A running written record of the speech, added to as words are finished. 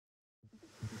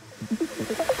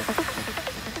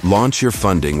Launch your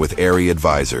funding with Aery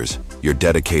Advisors, your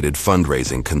dedicated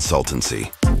fundraising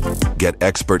consultancy. Get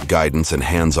expert guidance and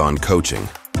hands-on coaching,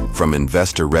 from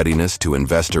investor readiness to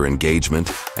investor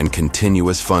engagement and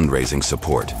continuous fundraising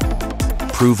support.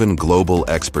 Proven global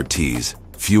expertise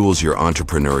fuels your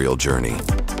entrepreneurial journey.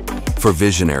 For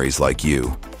visionaries like you,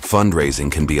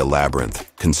 fundraising can be a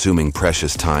labyrinth, consuming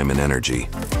precious time and energy.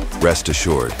 Rest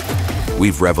assured,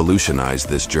 we've revolutionized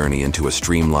this journey into a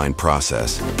streamlined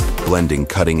process, blending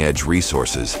cutting-edge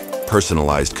resources,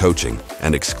 personalized coaching,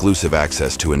 and exclusive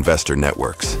access to investor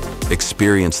networks.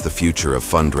 Experience the future of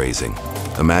fundraising.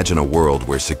 Imagine a world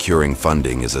where securing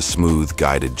funding is a smooth,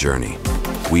 guided journey.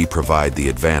 We provide the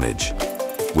advantage.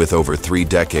 With over 3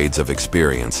 decades of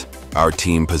experience, our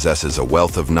team possesses a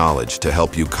wealth of knowledge to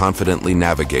help you confidently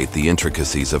navigate the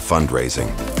intricacies of fundraising.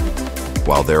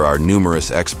 While there are numerous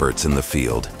experts in the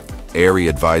field, Aery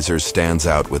Advisors stands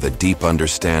out with a deep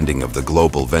understanding of the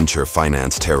global venture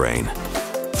finance terrain.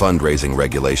 Fundraising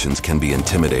regulations can be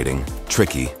intimidating,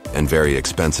 tricky, and very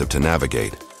expensive to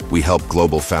navigate. We help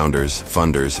global founders,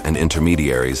 funders, and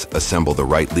intermediaries assemble the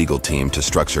right legal team to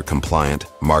structure compliant,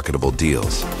 marketable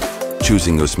deals.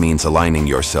 Choosing us means aligning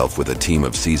yourself with a team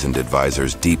of seasoned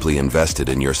advisors deeply invested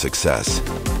in your success.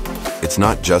 It's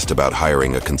not just about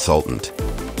hiring a consultant,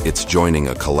 it's joining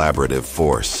a collaborative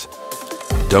force.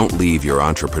 Don't leave your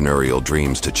entrepreneurial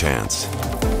dreams to chance.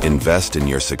 Invest in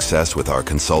your success with our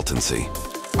consultancy.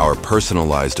 Our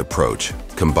personalized approach,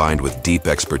 combined with deep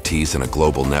expertise in a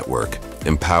global network,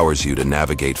 empowers you to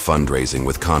navigate fundraising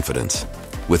with confidence.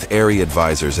 With Aery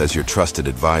Advisors as your trusted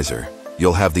advisor,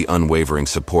 you'll have the unwavering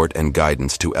support and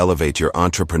guidance to elevate your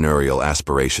entrepreneurial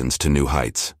aspirations to new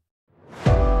heights.